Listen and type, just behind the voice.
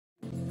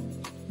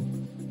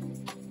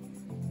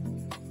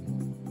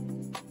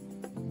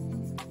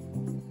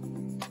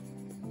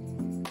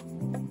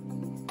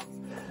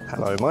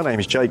Hello, my name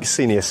is Jake,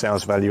 Senior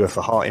Sales Valuer for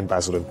HAART in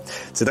Basildon.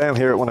 Today I'm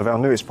here at one of our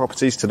newest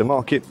properties to the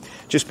market.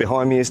 Just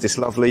behind me is this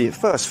lovely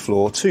first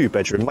floor,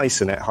 2-bedroom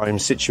Maisonette home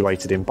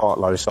situated in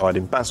Bartlow Side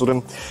in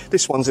Basildon.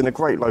 This one's in a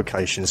great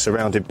location,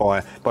 surrounded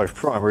by both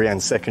primary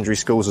and secondary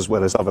schools as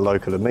well as other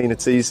local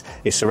amenities.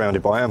 It's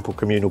surrounded by ample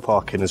communal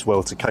parking as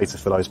well to cater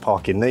for those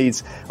parking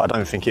needs. I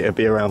don't think it'll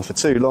be around for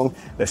too long.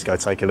 Let's go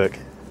take a look.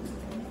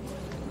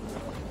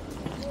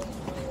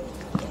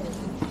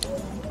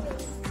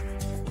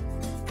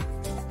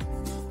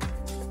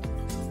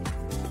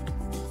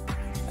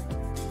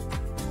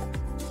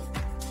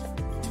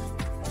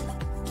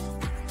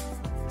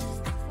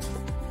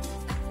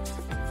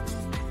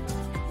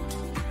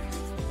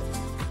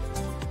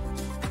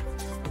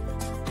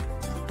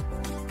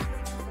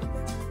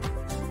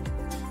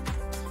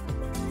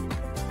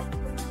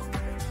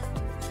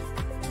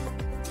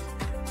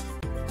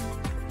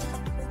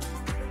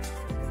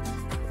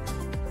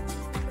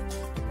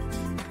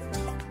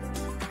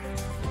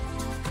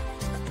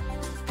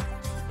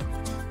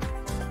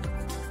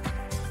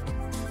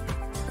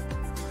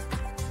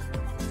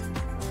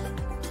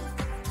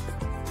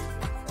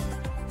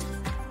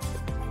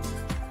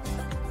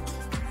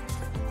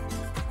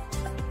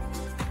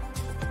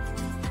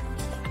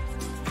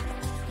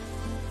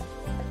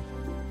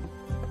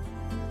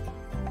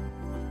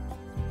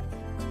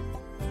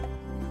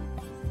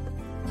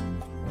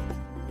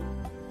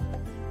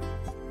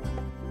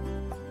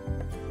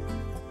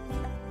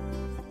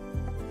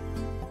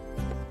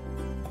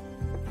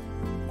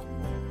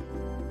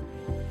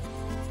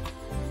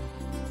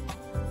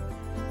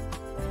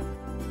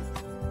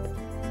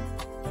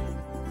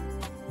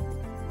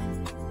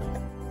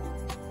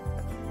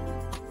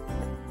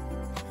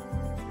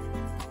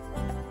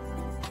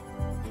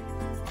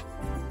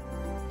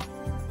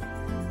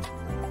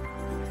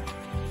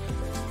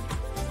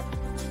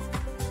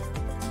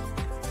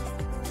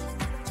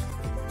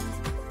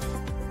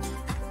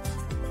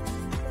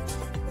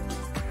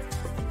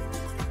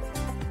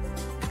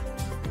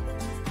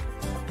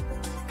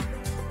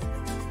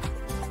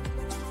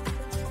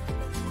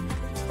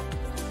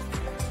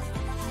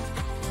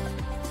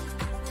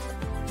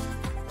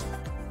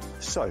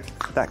 So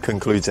that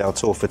concludes our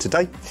tour for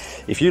today.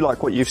 If you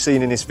like what you've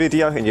seen in this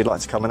video and you'd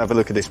like to come and have a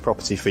look at this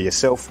property for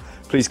yourself,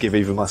 please give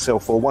either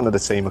myself or one of the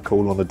team a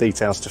call on the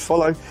details to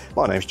follow.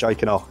 My name's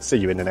Jake and I'll see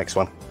you in the next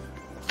one.